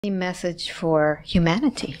A message for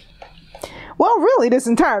humanity. Well, really, this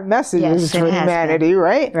entire message is for humanity,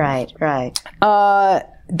 right? Right.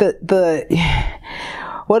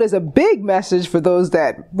 What is a big message for those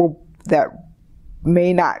that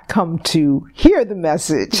may not come to hear the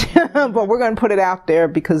message, but we're going to put it out there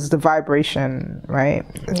because the vibration, right,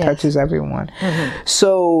 it touches everyone. Mm-hmm.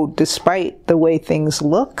 So, despite the way things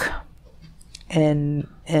look and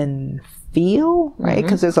feel, right,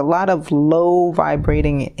 because there's a lot of low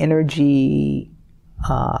vibrating energy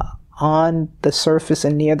on the surface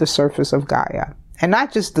and near the surface of Gaia, and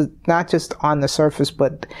not just on the surface,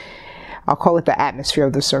 but I'll call it the atmosphere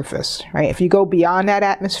of the surface, right? If you go beyond that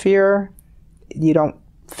atmosphere, you don't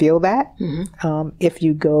feel that. Mm-hmm. If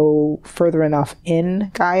you go further enough in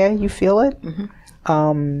Gaia, you feel it.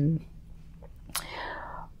 Mm-hmm.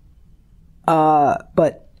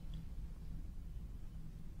 But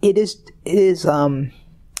it is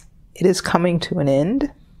coming to an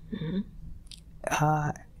end. Mm-hmm.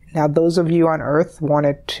 Now, those of you on Earth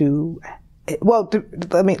wanted to. I'm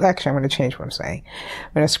going to change what I'm saying.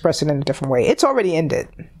 I'm going to express it in a different way. It's already ended.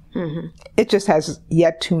 Mm-hmm. It just has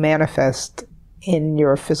yet to manifest in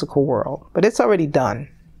your physical world, but it's already done,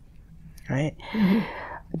 right? Mm-hmm.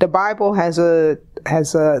 The Bible there's a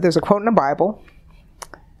quote in the Bible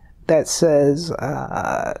that says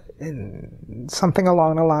something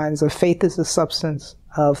along the lines of faith is the substance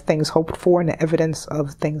of things hoped for and the evidence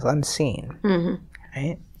of things unseen, mm-hmm.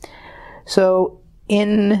 right? So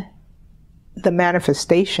in the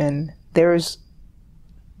manifestation,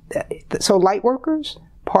 so light workers,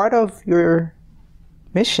 part of your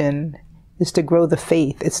mission is to grow the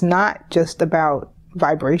faith. It's not just about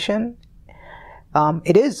vibration.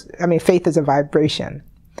 It is, faith is a vibration,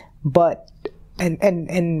 but,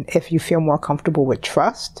 and if you feel more comfortable with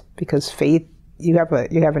trust, because faith, you have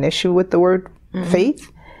an issue with the word mm-hmm.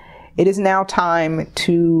 faith, it is now time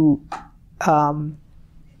to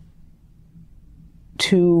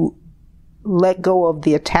let go of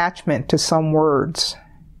the attachment to some words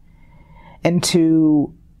and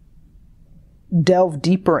to delve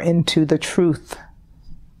deeper into the truth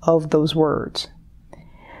of those words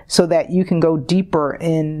so that you can go deeper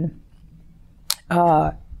in I'll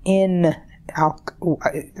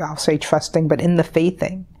say trusting, but in the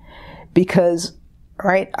faithing. Because,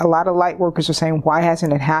 right, a lot of light workers are saying, why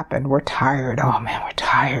hasn't it happened? We're tired. Oh man, we're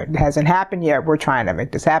tired. It hasn't happened yet. We're trying to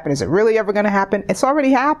make this happen. Is it really ever going to happen? It's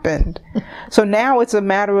already happened. So now it's a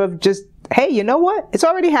matter of just, hey, you know what? It's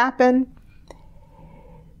already happened.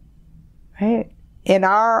 Right? In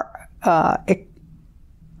our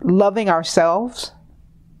loving ourselves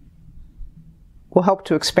will help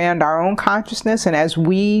to expand our own consciousness. And as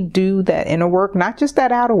we do that inner work, not just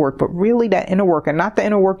that outer work, but really that inner work, and not the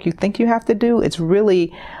inner work you think you have to do, it's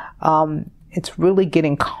really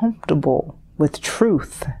getting comfortable with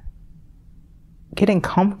truth. Getting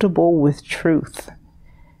comfortable with truth.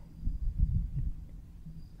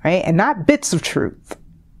 Right? And not bits of truth.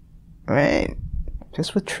 Right?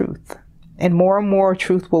 Just with truth. And more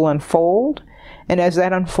truth will unfold. And as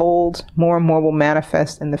that unfolds, more and more will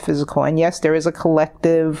manifest in the physical. And yes, there is a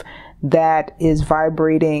collective that is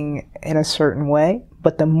vibrating in a certain way.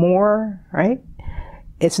 But the more, right?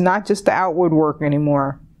 It's not just the outward work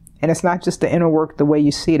anymore. And it's not just the inner work the way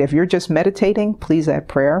you see it. If you're just meditating, please add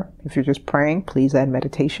prayer. If you're just praying, please add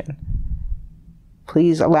meditation.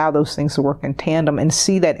 Please allow those things to work in tandem and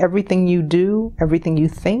see that everything you do, everything you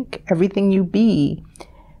think, everything you be,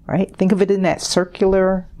 right? Think of it in that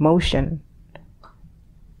circular motion.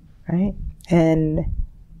 Right? And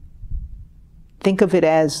think of it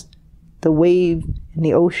as the wave in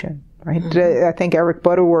the ocean, right? Mm-hmm. I think Eric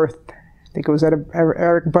Butterworth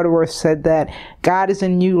said that God is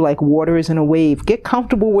in you like water is in a wave. Get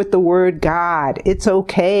comfortable with the word God. It's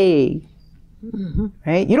okay. Mm-hmm.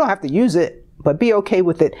 Right? You don't have to use it, but be okay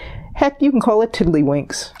with it. Heck, you can call it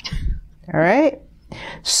tiddlywinks. All right?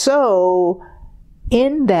 So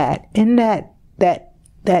in that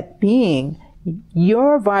being,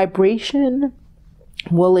 your vibration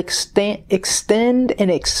will extend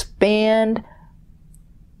and expand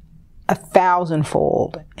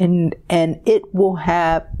 1,000-fold, and it will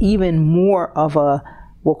have even more of a,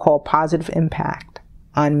 we'll call, positive impact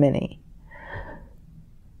on many.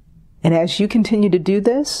 And as you continue to do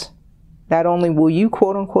this, not only will you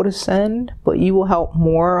quote unquote ascend, but you will help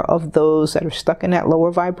more of those that are stuck in that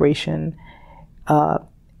lower vibration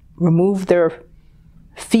remove their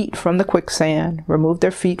feet from the quicksand, remove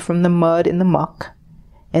their feet from the mud and the muck,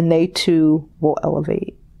 and they too will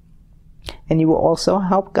elevate. And you will also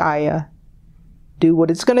help Gaia do what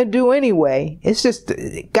it's gonna do anyway. It's just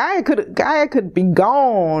Gaia could be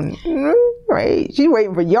gone, right? She's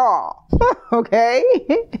waiting for y'all. Okay,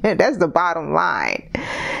 that's the bottom line.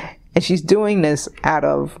 And she's doing this out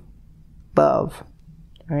of love,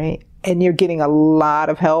 right? And you're getting a lot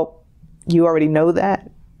of help. You already know that,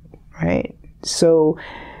 right? So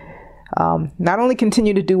not only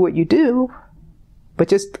continue to do what you do, but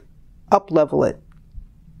just up level it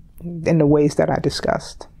in the ways that I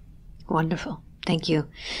discussed. Wonderful. Thank you.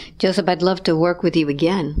 Joseph, I'd love to work with you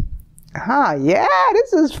again. Yeah,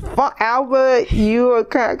 this is fun. Alba, you are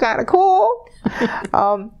kind of cool.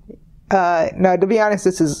 No, to be honest,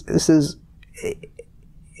 this is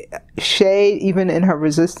Shay, even in her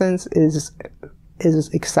resistance, is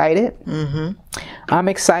excited. Mm-hmm. I'm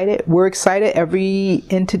excited. We're excited. Every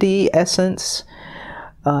entity, essence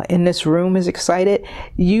in this room is excited.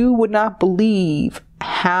 You would not believe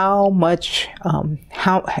how much,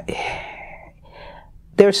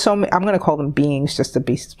 there's so many, I'm going to call them beings just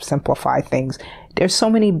to simplify things. There's so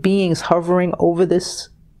many beings hovering over this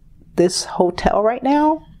hotel right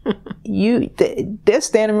now. They're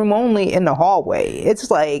standing room only in the hallway.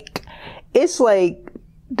 It's like this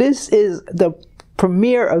is the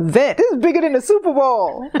premier event. This is bigger than the Super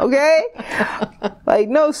Bowl. Okay.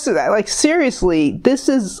 Like seriously, this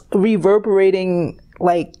is reverberating.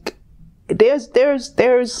 Like there's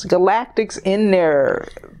galactics in there.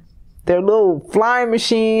 Their little flying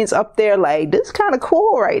machines up there. Like, this is kind of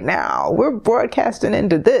cool right now. We're broadcasting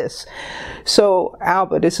into this. So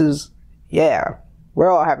Alba, we're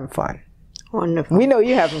all having fun. Wonderful. We know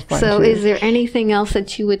you're having fun. So too. Is there anything else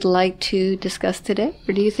that you would like to discuss today?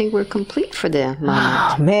 Or do you think we're complete for the moment?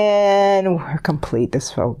 Oh, man, we're complete.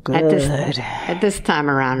 This felt good. At this time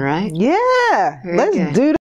around, right? Yeah. Very Let's good. do